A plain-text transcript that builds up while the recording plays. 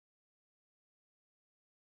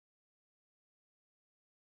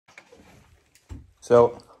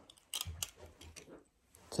So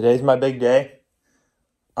today's my big day.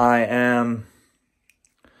 I am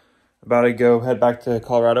about to head back to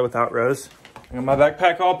Colorado without Rose. I got my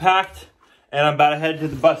backpack all packed and I'm about to head to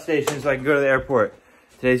the bus station so I can go to the airport.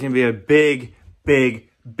 Today's gonna be a big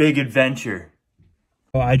adventure.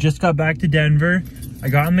 Well, I just got back to Denver. I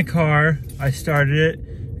got in the car, I started it.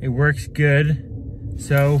 It works good.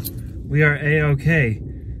 So we are A-okay.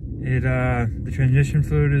 The transmission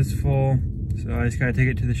fluid is full. So I just gotta take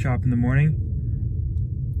it to the shop in the morning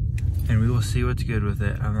and we will see what's good with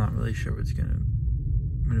it. I'm not really sure what's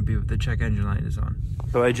gonna be what the check engine light is on.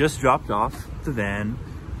 So I just dropped off the van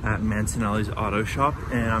at Mancinelli's auto shop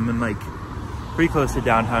and I'm in like pretty close to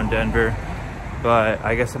downtown Denver, but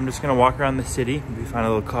I guess I'm just gonna walk around the city, maybe find a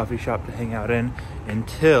little coffee shop to hang out in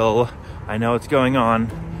until I know what's going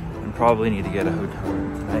on and probably need to get a hotel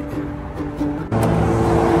room tonight.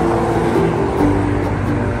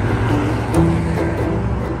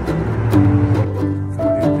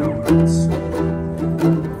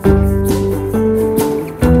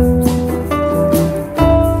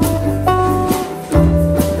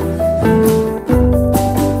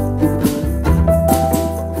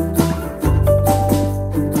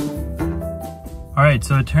 Alright,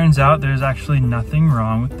 so it turns out there's actually nothing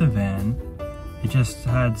wrong with the van. It just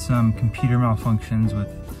had some computer malfunctions with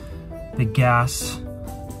the gas,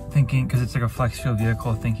 thinking, because it's like a flex fuel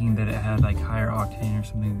vehicle, thinking that it had like higher octane or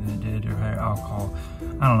something than it did, or higher alcohol.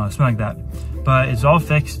 I don't know, something like that. But it's all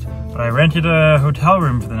fixed. But I rented a hotel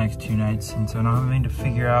room for the next 2 nights, and so now I'm having to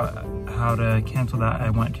figure out how to cancel that.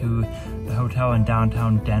 I went to the hotel in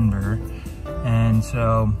downtown Denver, and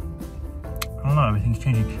so I don't know, everything's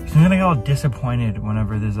changing. So I'm gonna get all disappointed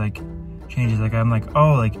whenever there's like changes. Like I'm like,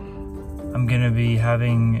 oh, like I'm gonna be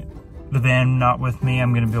having the van not with me.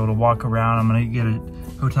 I'm gonna be able to walk around. I'm gonna get a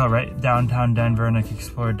hotel right downtown Denver and like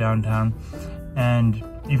explore downtown. And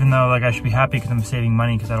even though like I should be happy because I'm saving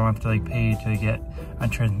money because I don't have to like pay to get a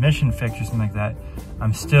transmission fixed or something like that,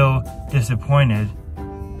 I'm still disappointed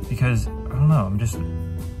because I don't know, I'm just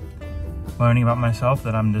learning about myself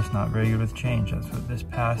that I'm just not very good with change. That's what this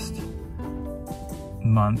past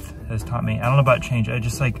month has taught me. I don't know about change. I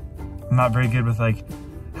just like, I'm not very good with like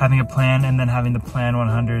having a plan and then having the plan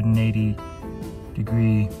 180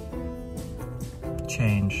 degree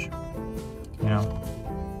change, you know?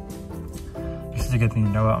 This is a good thing to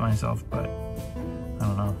know about myself, but I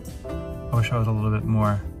don't know. I wish I was a little bit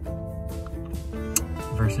more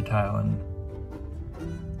versatile and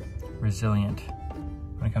resilient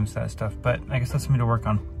when it comes to that stuff, but I guess that's something to work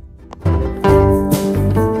on.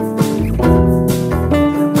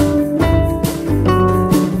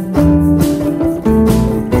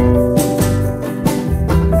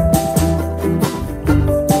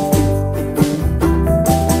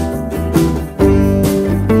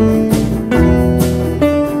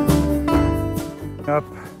 Up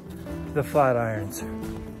to the Flatirons.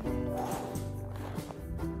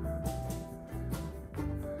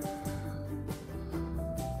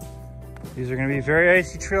 These are going to be very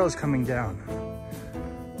icy trails coming down.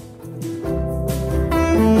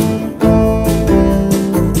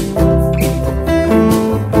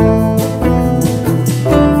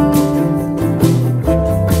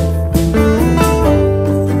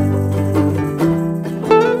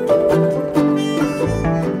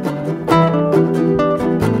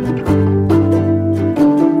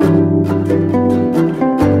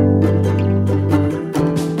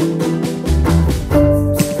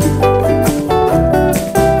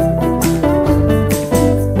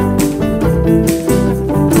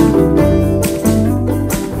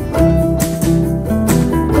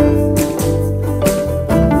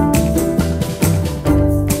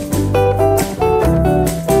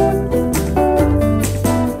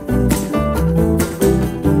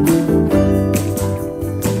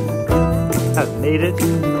 Made it to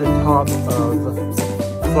the top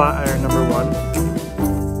of Flatiron number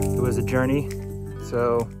 1. It was a journey,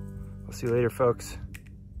 so I'll see you later, folks.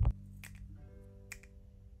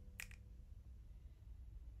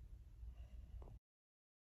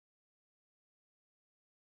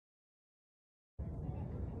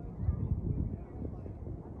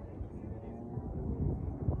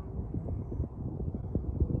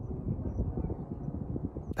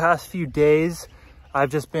 Past few days, I've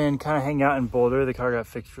just been kind of hanging out in Boulder. The car got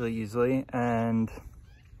fixed really easily, and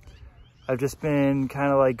I've just been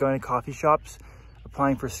kind of like going to coffee shops,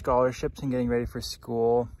 applying for scholarships and getting ready for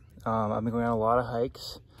school. I've been going on a lot of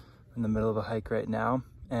hikes. I'm in the middle of a hike right now,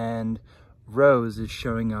 and Rose is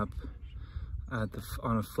showing up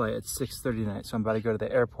on a flight at 6:30 tonight, so I'm about to go to the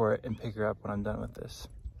airport and pick her up when I'm done with this.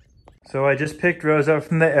 So I just picked Rose up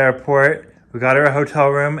from the airport. We got her a hotel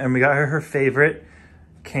room, and we got her favorite.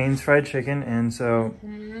 Cane's Fried Chicken. And so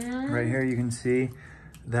right here you can see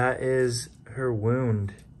that is her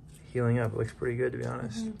wound healing up. It looks pretty good, to be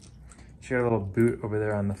honest. She got a little boot over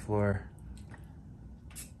there on the floor.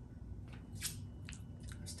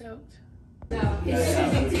 Stoked. It's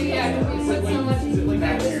choosing to, yeah, we put so much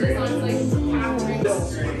emphasis on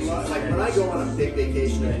like when I go on a big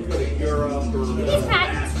vacation, I go to Europe or Hey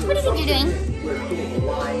Pat, what do you think you're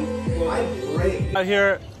doing? Out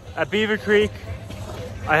here at Beaver Creek,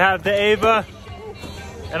 I have the Ava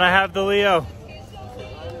and I have the Leo.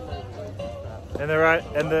 And the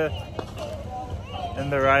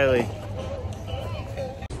Riley.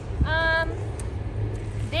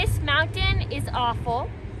 This mountain is awful.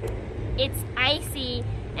 It's icy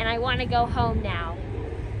and I want to go home now.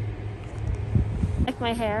 Like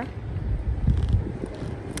my hair.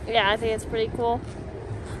 Yeah, I think it's pretty cool.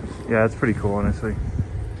 Yeah, it's pretty cool, honestly.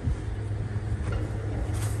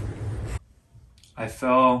 I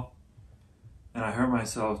fell and I hurt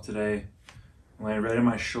myself today. I landed right on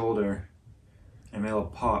my shoulder and made a little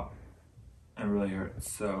pop and it really hurt.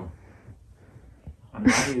 So I'm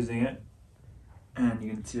not using it. And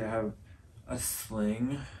you can see I have a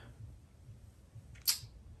sling.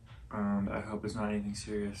 And I hope it's not anything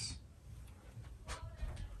serious.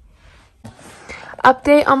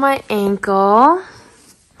 Update on my ankle.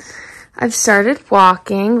 I've started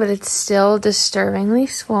walking, but it's still disturbingly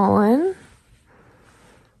swollen.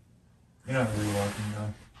 You're not really walking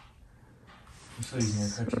though. Just so you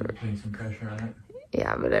can actually putting some pressure on it.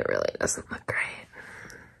 Yeah, but it really doesn't look great.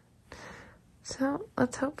 So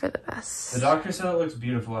let's hope for the best. The doctor said it looks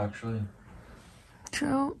beautiful, actually.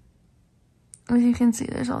 True. As you can see,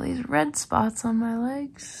 there's all these red spots on my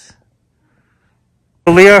legs.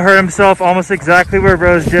 Leo hurt himself almost exactly where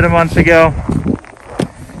Rose did a month ago.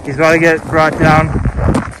 He's about to get brought down.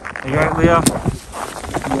 Are you alright, Leo?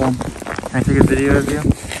 Yeah. Can I take a video of you?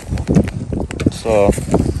 So,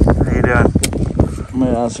 How you doing? my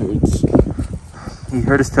ass hurts. He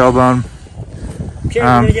hurt his tailbone. Okay,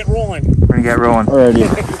 we're gonna get rolling. We're gonna get rolling.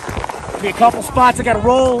 Alrighty. Be a couple spots I gotta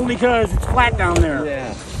roll because it's flat down there.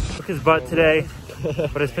 Yeah. Took his butt today,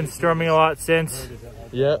 but it's been storming a lot since.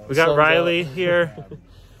 Yeah. We got Riley here.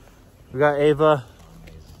 We got Ava.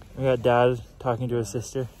 We got Dad talking to his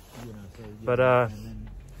sister. But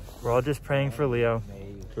we're all just praying for Leo.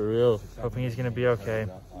 For real. Hoping he's gonna be okay.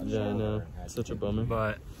 Yeah, I know. Such a bummer.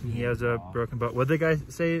 But he has a broken butt. What'd the guy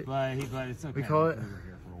say we call it?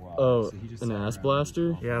 Oh, an ass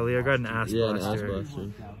blaster? Yeah, Leo got an ass Yeah, an blaster. ass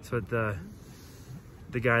blaster. That's what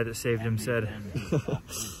the guy that saved him said.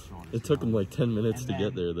 It took him like 10 minutes to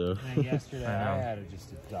get there, though. Yesterday I had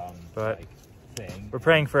just a dumb But thing. we're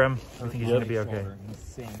praying for him. I think he's gonna be okay.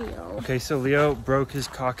 Okay, so Leo broke his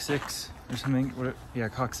coccyx or something. Yeah,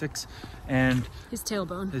 coccyx, and His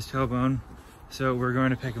tailbone. his tailbone. So we're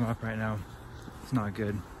going to pick him up right now. It's not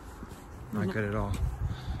good. Not good at all.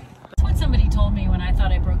 That's what somebody told me when I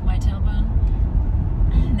thought I broke my tailbone.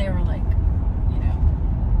 They were like, you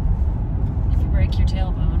know, if you break your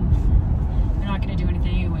tailbone, you're not going to do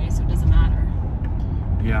anything anyway, so it doesn't matter.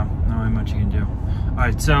 Yeah, not really much you can do. All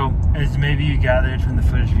right, so as maybe you gathered from the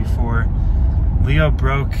footage before, Leo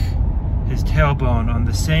broke his tailbone on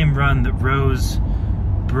the same run that Rose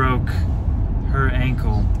broke her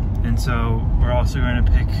ankle. And so we're also going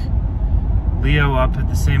to pick Leo up at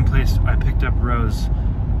the same place I picked up Rose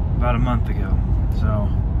about a month ago. So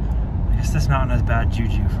I guess this mountain has bad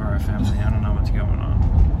juju for our family. I don't know what's going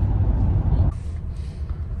on.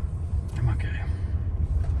 I'm okay.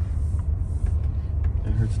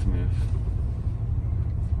 It hurts to move.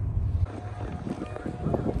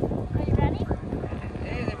 Are you ready?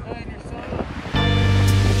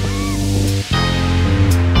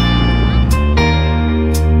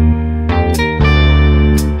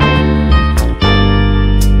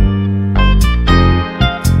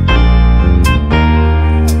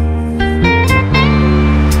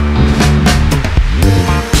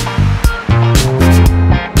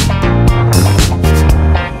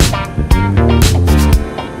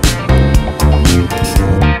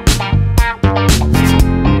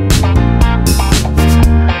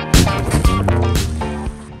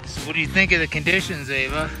 What do you think of the conditions,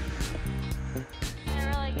 Ava? They're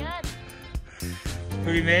really good.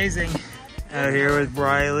 Pretty amazing. Out here with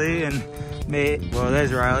Riley and May. Well,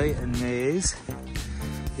 there's Riley and Maze.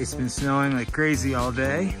 It's been snowing like crazy all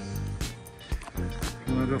day.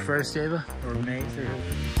 You wanna go first, Ava? Or Maze?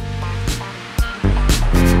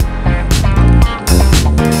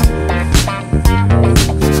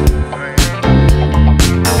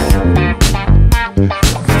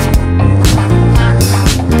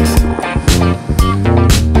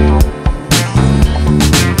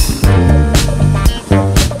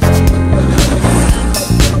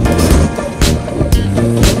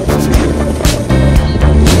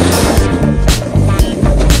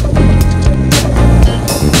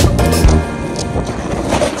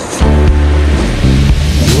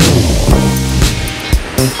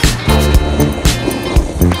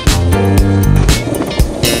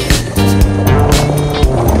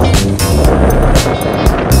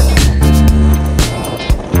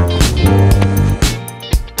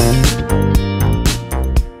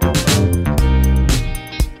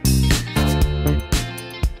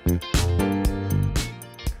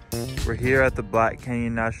 here at the Black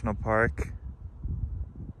Canyon National Park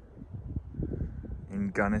in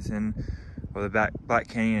Gunnison, or the Black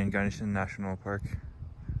Canyon and Gunnison National Park,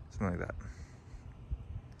 something like that.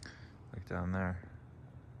 Like down there,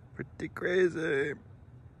 pretty crazy.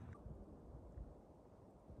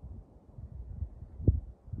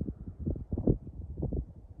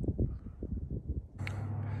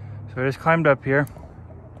 So I just climbed up here.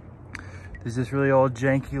 There's this really old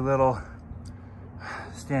janky little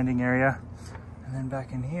standing area. And then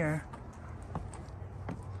back in here,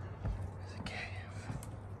 there's a cave.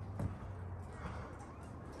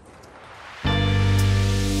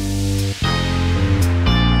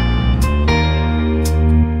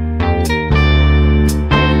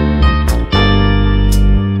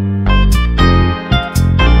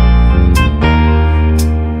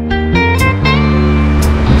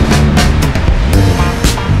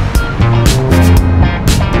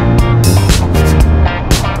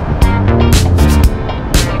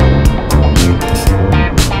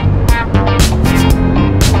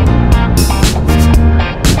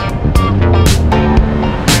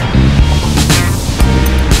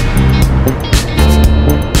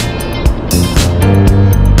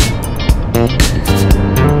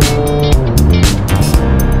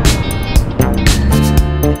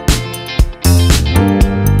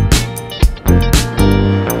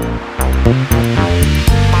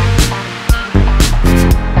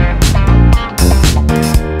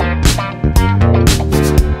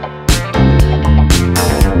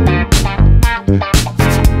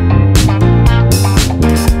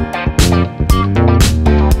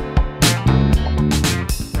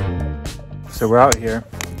 So we're out here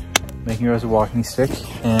making Rose a walking stick,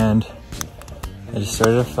 and I just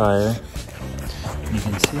started a fire. You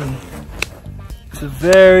can see it's a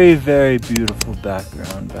very, very beautiful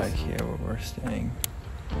background back here where we're staying.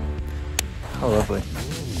 How lovely.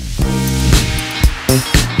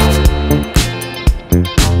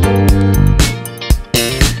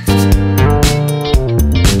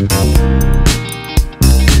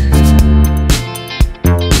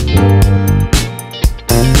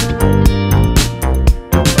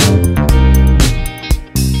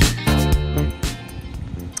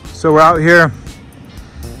 So we're out here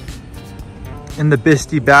in the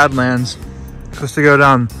Bisty Badlands. Supposed to go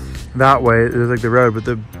down that way. There's like the road, but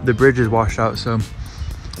the bridge is washed out, so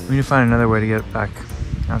we need to find another way to get back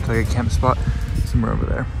out to like a camp spot somewhere over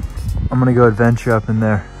there. I'm gonna go adventure up in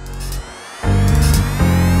there.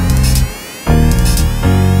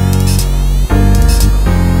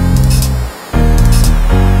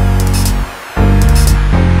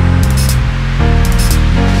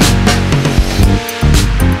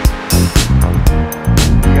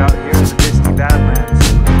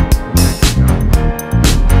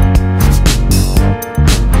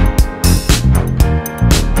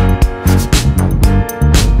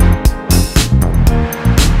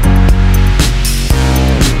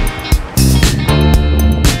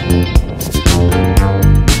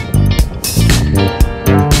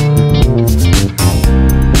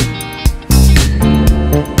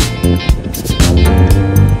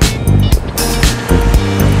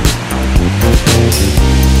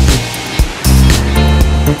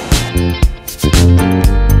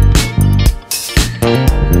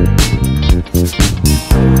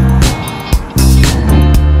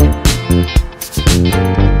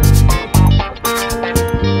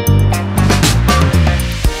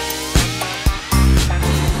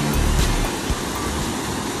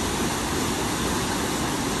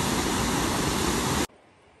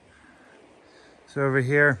 So over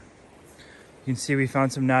here, you can see we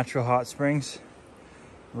found some natural hot springs.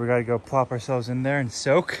 We gotta go plop ourselves in there and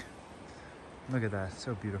soak. Look at that, it's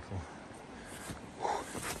so beautiful.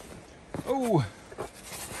 Oh!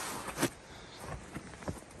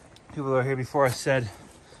 People who were here before us said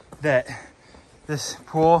that this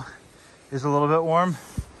pool is a little bit warm.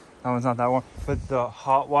 That one's not that warm, but the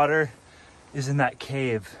hot water is in that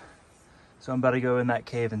cave. So I'm about to go in that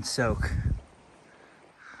cave and soak.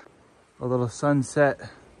 A little sunset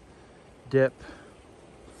dip.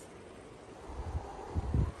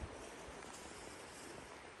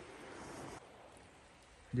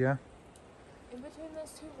 Yeah? In between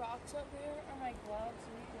those two rocks up there are my gloves.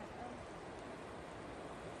 Will you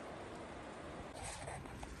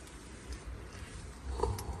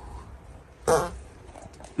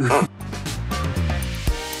get them?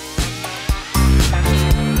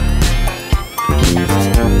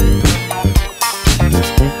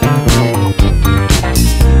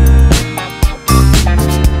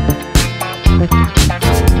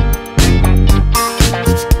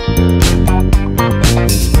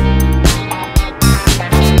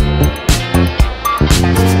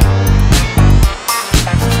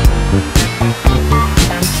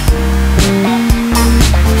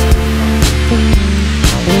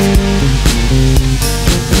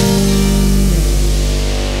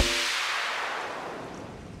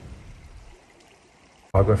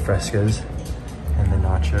 agua frescas and the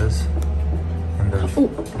nachos and the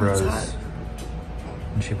rose.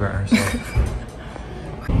 And she burnt herself.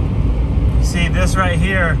 See, this right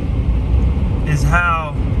here is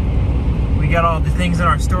how we got all the things in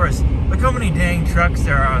our stores. Look how many dang trucks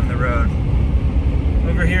there are on the road.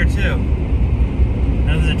 Over here too.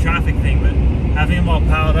 Now there's a traffic thing, but having them all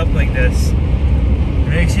piled up like this, it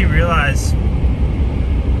makes you realize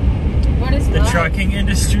the trucking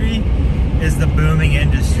industry is the booming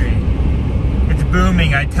industry. It's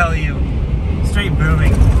booming, I tell you. Straight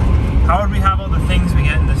booming. How would we have all the things we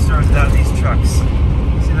get in the stores without these trucks?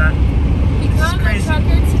 See that? Become a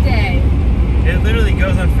trucker today. It literally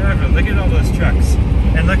goes on forever. Look at all those trucks.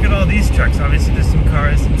 And look at all these trucks. Obviously there's some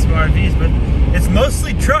cars and some RVs, but it's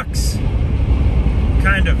mostly trucks.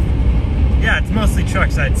 Kind of. Yeah, it's mostly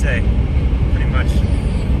trucks, I'd say. Pretty much.